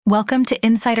Welcome to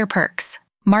Insider Perks,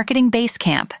 Marketing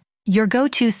Basecamp, your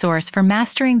go-to source for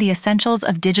mastering the essentials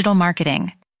of digital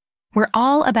marketing. We're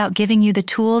all about giving you the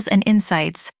tools and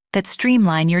insights that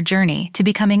streamline your journey to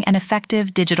becoming an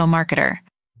effective digital marketer.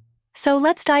 So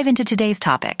let's dive into today's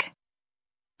topic.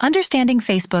 Understanding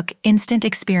Facebook Instant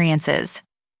Experiences.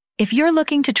 If you're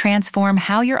looking to transform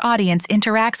how your audience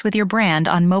interacts with your brand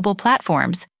on mobile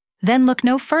platforms, then look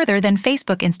no further than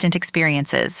Facebook Instant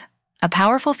Experiences. A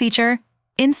powerful feature,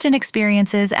 Instant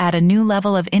Experiences add a new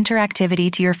level of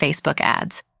interactivity to your Facebook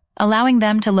ads, allowing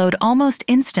them to load almost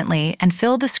instantly and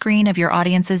fill the screen of your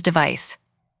audience's device,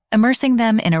 immersing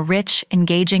them in a rich,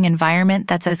 engaging environment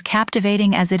that's as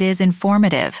captivating as it is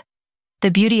informative.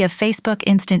 The beauty of Facebook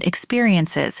Instant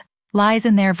Experiences lies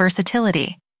in their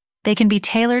versatility. They can be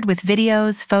tailored with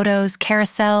videos, photos,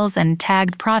 carousels, and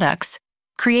tagged products,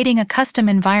 creating a custom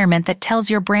environment that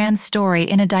tells your brand's story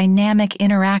in a dynamic,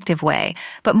 interactive way.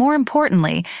 But more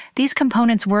importantly, these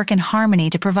components work in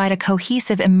harmony to provide a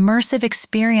cohesive, immersive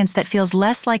experience that feels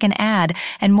less like an ad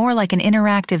and more like an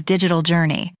interactive digital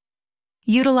journey.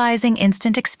 Utilizing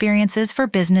instant experiences for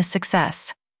business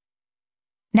success.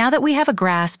 Now that we have a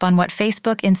grasp on what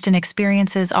Facebook Instant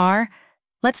Experiences are,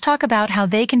 let's talk about how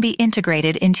they can be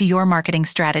integrated into your marketing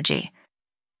strategy.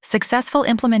 Successful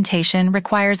implementation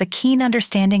requires a keen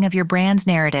understanding of your brand's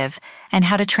narrative and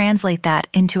how to translate that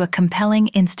into a compelling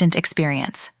instant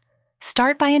experience.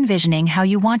 Start by envisioning how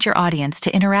you want your audience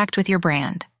to interact with your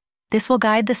brand. This will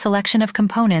guide the selection of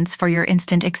components for your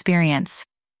instant experience.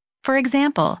 For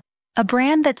example, a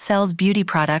brand that sells beauty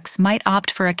products might opt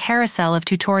for a carousel of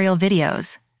tutorial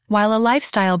videos, while a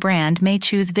lifestyle brand may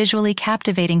choose visually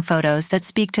captivating photos that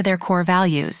speak to their core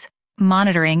values,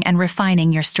 monitoring and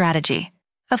refining your strategy.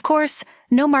 Of course,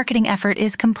 no marketing effort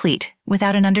is complete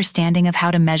without an understanding of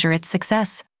how to measure its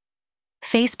success.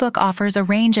 Facebook offers a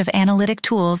range of analytic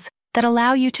tools that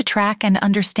allow you to track and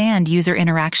understand user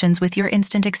interactions with your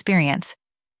instant experience.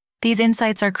 These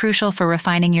insights are crucial for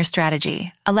refining your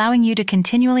strategy, allowing you to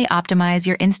continually optimize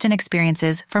your instant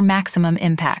experiences for maximum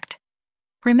impact.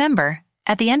 Remember,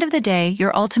 at the end of the day,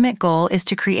 your ultimate goal is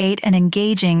to create an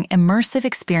engaging, immersive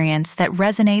experience that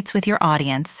resonates with your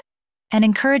audience and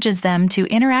encourages them to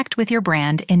interact with your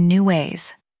brand in new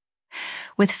ways.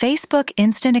 With Facebook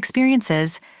Instant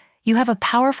Experiences, you have a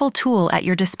powerful tool at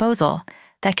your disposal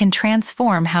that can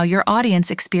transform how your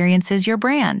audience experiences your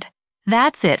brand.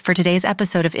 That's it for today's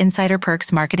episode of Insider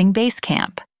Perks Marketing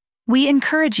Basecamp. We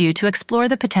encourage you to explore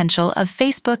the potential of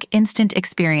Facebook Instant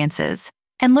Experiences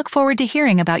and look forward to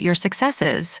hearing about your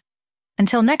successes.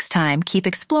 Until next time, keep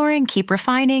exploring, keep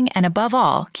refining, and above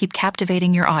all, keep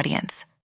captivating your audience.